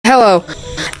Hello.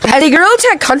 As a Gorilla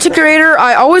Tag content creator,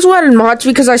 I always wanted mods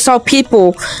because I saw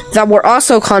people that were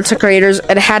also content creators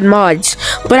and had mods,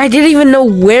 but I didn't even know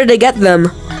where to get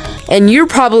them. And you're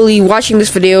probably watching this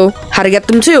video how to get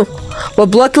them too.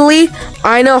 But luckily,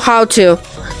 I know how to.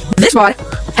 This mod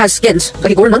has skins,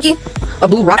 like a golden monkey, a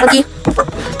blue rock monkey,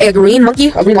 a green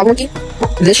monkey, a green lava monkey,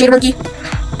 this shade monkey,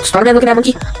 Spider-Man looking at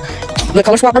monkey, the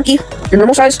color swap monkey, your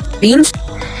normal size, beans,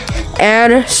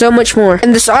 and so much more.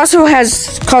 And this also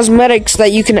has cosmetics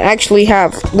that you can actually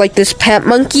have, like this pet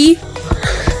monkey,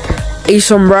 a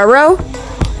sombrero,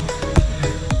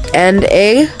 and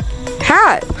a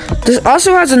hat. This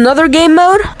also has another game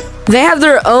mode. They have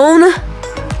their own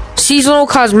seasonal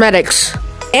cosmetics,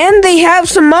 and they have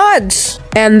some mods,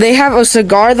 and they have a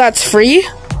cigar that's free,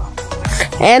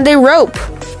 and a rope.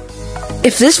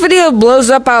 If this video blows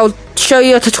up, I'll show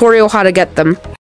you a tutorial how to get them.